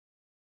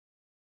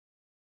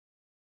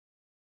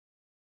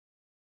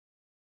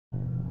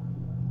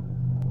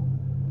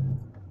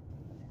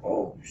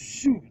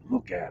shoot,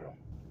 look at him.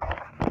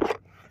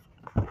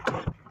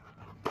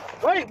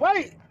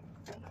 Wait.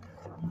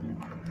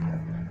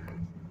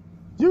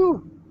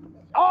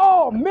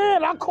 Oh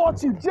man, I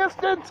caught you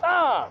just in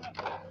time.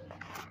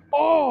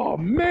 Oh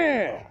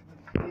man.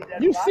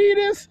 You see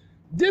this?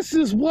 This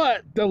is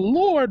what the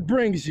Lord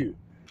brings you.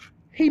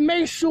 He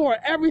makes sure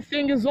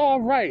everything is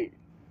all right.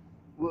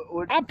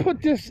 I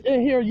put this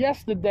in here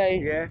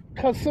yesterday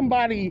because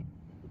somebody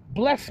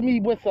blessed me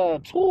with a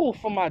tool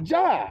for my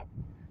job.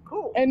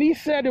 Cool. And he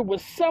said it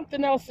was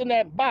something else in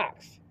that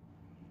box.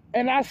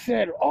 And I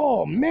said,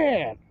 oh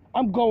man,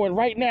 I'm going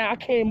right now. I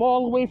came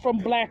all the way from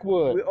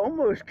Blackwood. We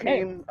almost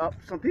came up,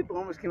 some people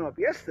almost came up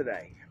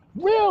yesterday.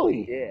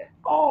 Really? Yeah.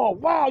 Oh,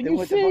 wow, They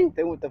went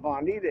to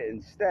Vonita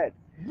instead.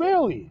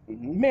 Really?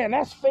 Man,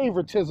 that's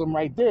favoritism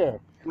right there.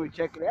 Can we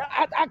check it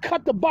out? I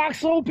cut the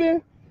box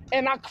open,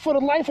 and for the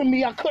life of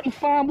me, I couldn't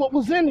find what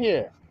was in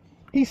here.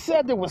 He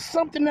said there was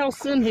something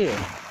else in here.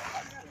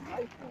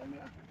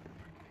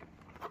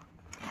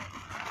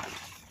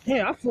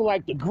 Yeah, I feel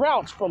like the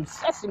Grouch from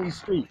Sesame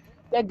Street.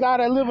 That guy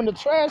that live in the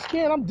trash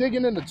can, I'm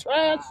digging in the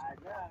trash.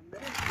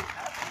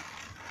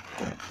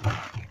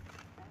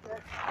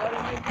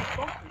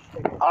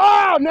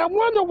 Oh, no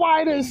wonder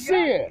why I didn't see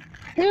it.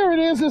 Here it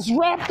is, it's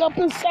wrapped up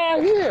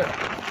inside here.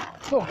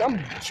 Look, I'm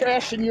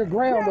trashing your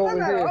ground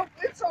over here.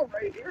 It's all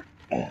right here.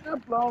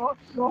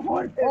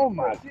 Oh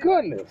my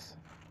goodness.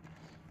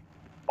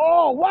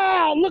 Oh,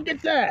 wow, look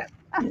at that.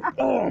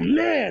 Oh,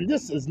 man,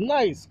 this is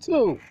nice,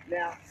 too.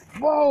 Now,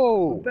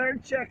 whoa. we better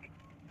check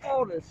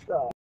all this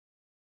stuff.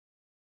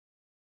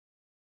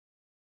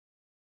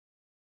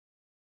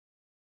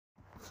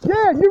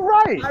 Yeah, you're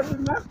right. I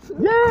remember.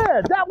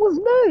 Yeah, that was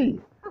me.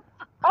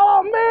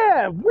 Oh,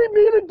 man, we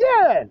meet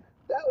again.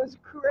 That was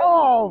crazy.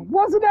 Oh,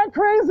 wasn't that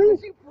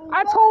crazy?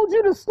 I told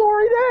you the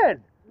story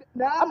then.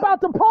 No.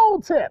 About the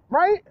pole tip,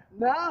 right?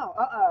 No,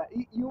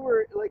 you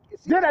were like,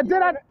 did I? in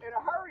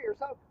a hurry or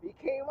something. You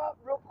came up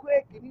real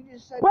quick and you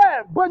just said.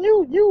 But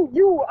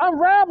you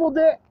unraveled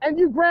it and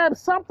you grabbed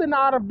something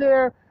out of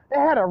there that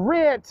had a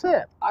red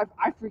tip. I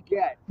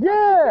forget.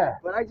 Yeah.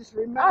 But I just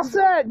remember. I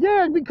said,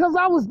 yeah, because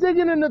I was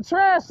digging in the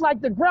trash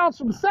like the Grouch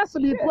from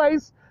Sesame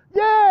Place.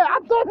 Yeah, I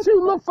thought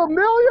you looked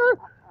familiar.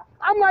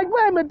 I'm like,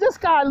 wait a minute, this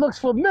guy looks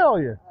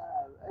familiar.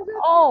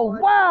 Oh,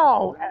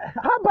 wow.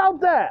 How about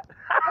that?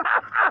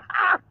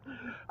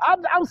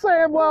 I'm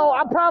saying, well,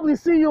 I'll probably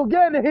see you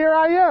again, and here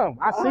I am.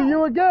 I see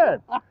you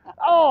again.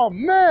 Oh,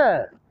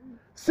 man.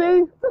 See?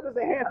 It took us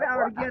a half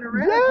hour to get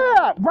around.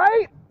 Yeah,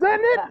 right?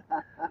 Didn't it?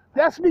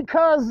 That's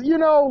because, you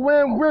know,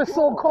 when we're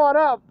so caught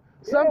up,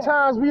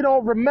 sometimes we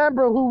don't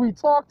remember who we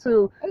talked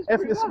to,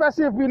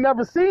 especially if we've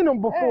never seen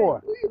them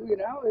before. Hey, you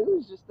know, it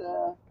was just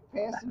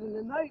passing in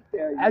the night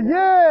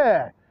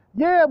there.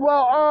 Yeah,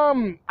 well,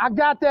 I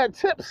got that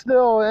tip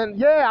still, and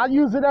yeah, I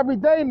use it every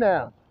day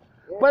now.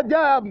 Yeah. But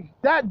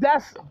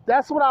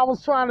that's what I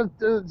was trying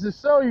to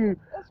show you,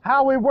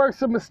 how it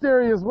works in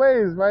mysterious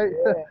ways, right?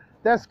 Yeah.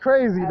 That's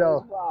crazy,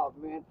 though. That's wild,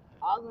 man.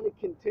 I'm gonna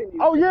continue.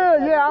 Oh yeah,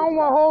 I don't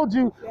want to hold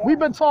you. Yeah. We've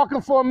been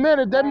talking for a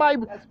minute. They might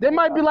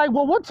be like,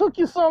 well, what took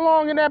you so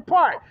long in that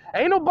park?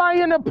 Ain't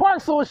nobody in that park,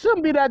 so it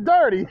shouldn't be that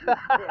dirty.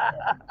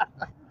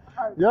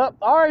 Yep.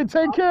 All right,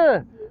 take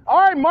care. All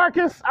right,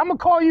 Marcus. I'm gonna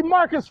call you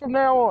Marcus from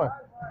now on.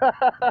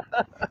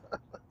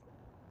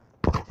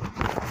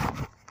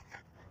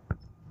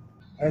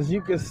 As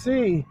you can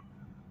see,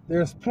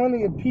 there's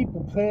plenty of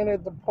people playing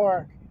at the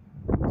park.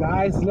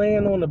 Guys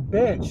laying on the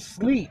bench,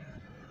 sleep.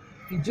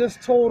 He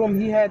just told them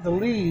he had to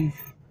leave,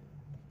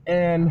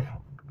 and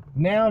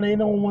now they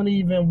don't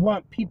even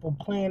want people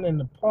playing in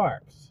the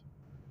parks.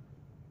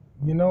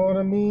 You know what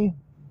I mean?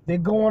 They're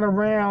going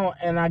around,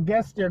 and I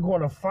guess they're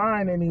going to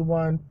fine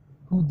anyone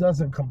who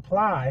doesn't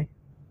comply.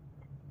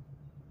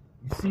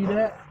 You see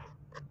that?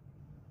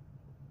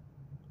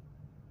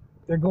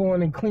 They're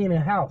going and cleaning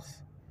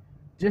house.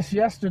 Just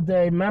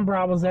yesterday, remember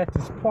I was at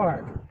this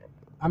park.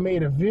 I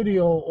made a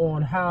video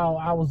on how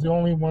I was the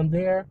only one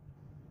there.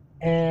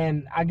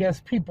 And I guess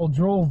people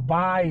drove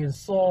by and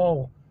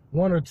saw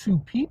one or two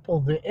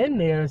people in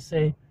there and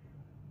say,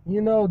 you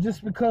know,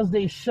 just because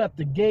they shut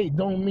the gate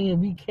don't mean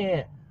we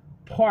can't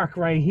park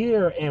right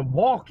here and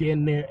walk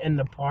in there in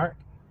the park.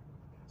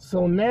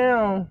 So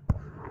now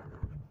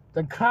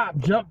the cop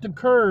jumped the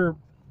curb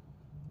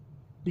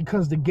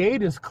because the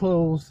gate is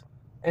closed,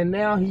 and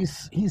now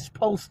he's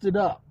posted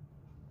up.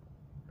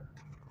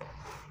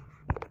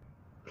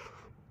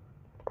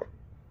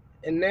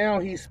 And now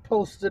he's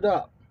posted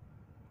up,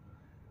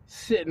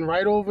 sitting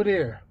right over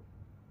there.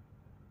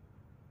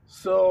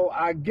 So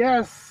I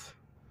guess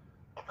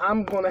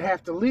I'm gonna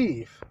have to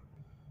leave.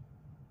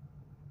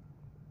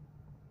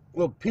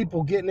 Look,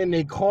 people getting in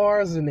their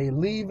cars and they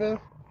leaving.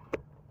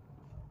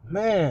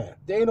 Man,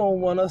 they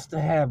don't want us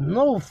to have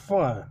no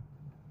fun.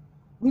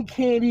 We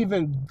can't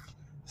even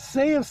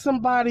say if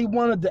somebody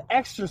wanted to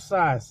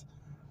exercise.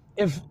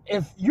 If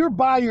you're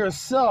by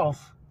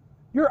yourself,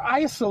 you're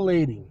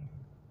isolating.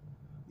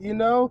 You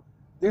know,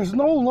 there's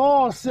no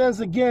law that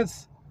says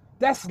against,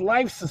 that's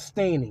life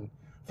sustaining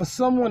for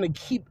someone to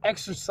keep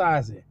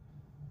exercising.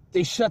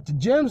 They shut the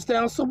gyms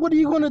down. So what are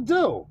you going to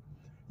do?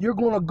 You're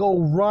going to go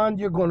run.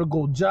 You're going to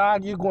go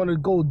jog. You're going to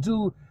go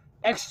do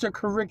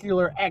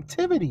extracurricular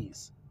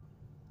activities.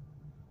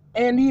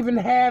 And even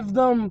have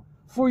them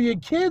for your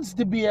kids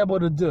to be able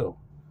to do.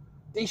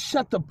 They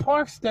shut the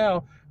parks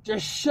down.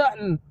 Just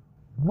shutting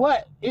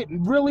what it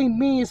really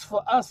means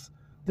for us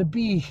to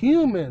be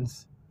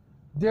humans.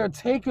 They're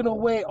taking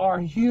away our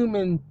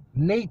human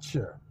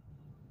nature.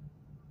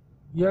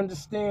 You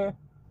understand?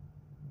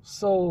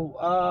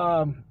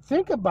 So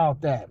think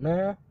about that,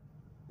 man.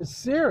 It's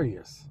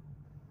serious.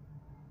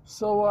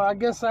 So I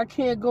guess I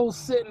can't go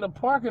sit in the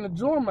park and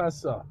enjoy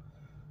myself.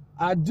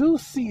 I do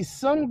see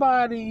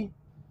somebody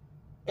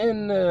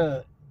in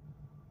the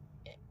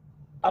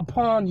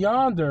upon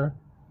yonder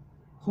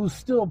who's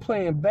still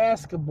playing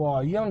basketball,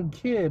 a young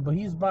kid, but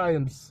he's by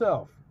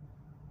himself.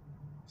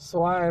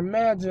 So I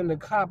imagine the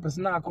cop is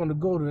not going to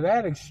go to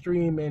that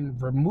extreme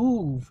and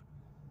remove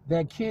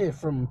that kid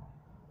from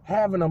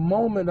having a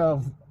moment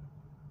of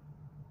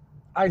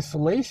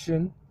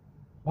isolation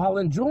while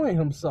enjoying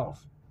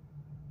himself,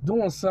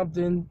 doing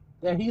something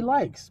that he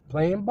likes,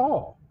 playing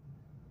ball.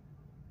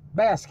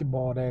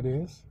 Basketball, that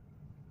is.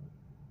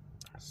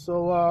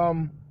 So,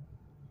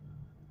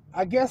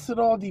 I guess it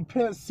all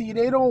depends. See,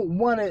 they don't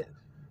want it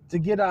to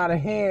get out of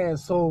hand,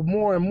 so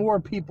more and more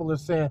people are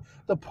saying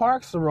the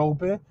parks are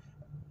open.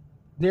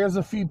 There's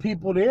a few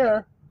people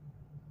there,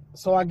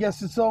 so I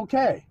guess it's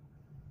okay.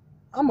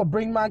 I'm going to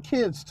bring my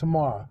kids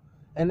tomorrow.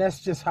 And that's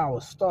just how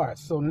it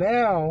starts. So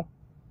now,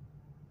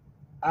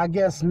 I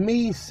guess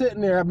me sitting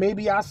there,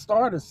 maybe I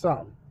started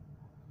something.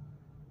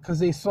 Because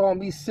they saw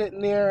me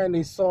sitting there and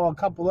they saw a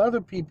couple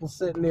other people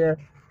sitting there.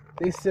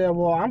 They said,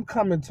 well, I'm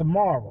coming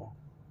tomorrow,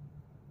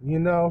 you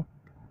know,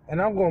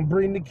 and I'm going to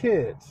bring the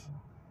kids.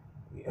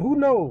 Who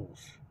knows?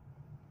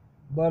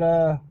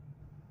 But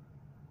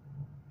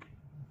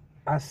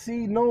I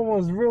see no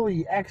one's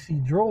really actually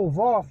drove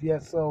off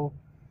yet, so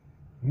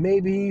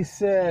maybe he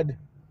said,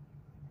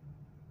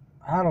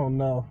 I don't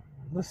know.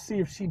 Let's see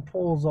if she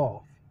pulls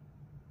off.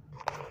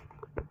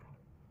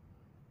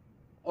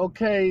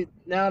 Okay,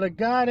 now the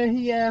guy that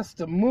he asked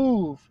to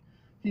move,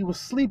 he was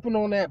sleeping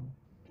on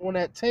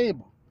that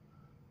table.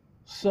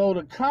 So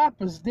the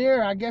cop is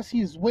there. I guess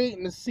he's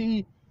waiting to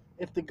see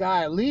if the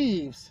guy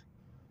leaves.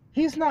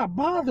 He's not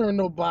bothering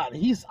nobody.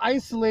 He's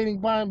isolating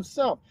by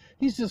himself.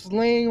 He's just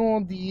laying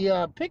on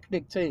the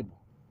picnic table.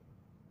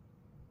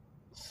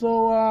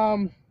 So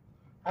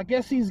I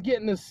guess he's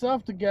getting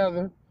himself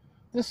together.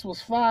 This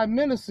was 5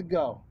 minutes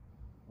ago.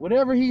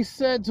 Whatever he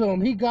said to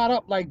him, he got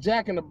up like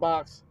Jack in the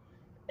Box,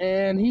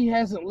 and he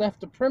hasn't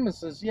left the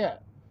premises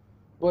yet.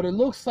 But it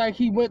looks like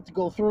he went to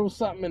go throw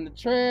something in the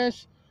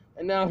trash,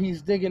 and now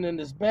he's digging in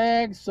his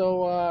bag.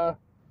 So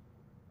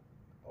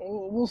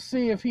we'll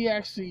see if he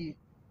actually,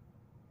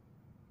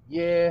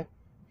 yeah,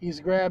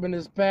 he's grabbing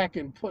his back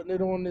and putting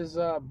it on his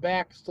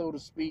back, so to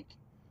speak.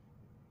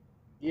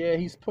 Yeah,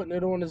 he's putting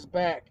it on his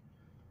back.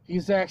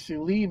 He's actually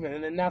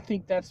leaving, and I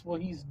think that's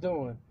what he's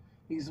doing.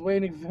 He's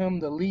waiting for him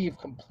to leave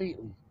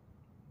completely.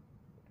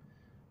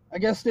 I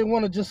guess they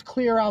want to just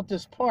clear out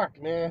this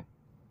park, man.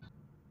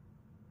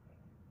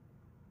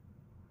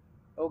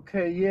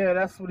 Okay, yeah,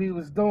 that's what he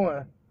was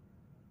doing.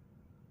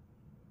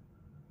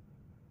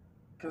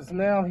 Because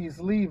now he's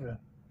leaving.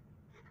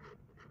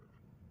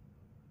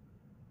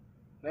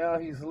 Now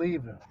he's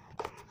leaving.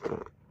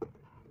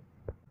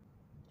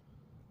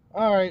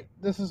 Alright,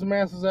 this is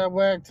Masters at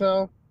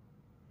Wagtail.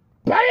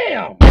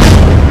 BAM!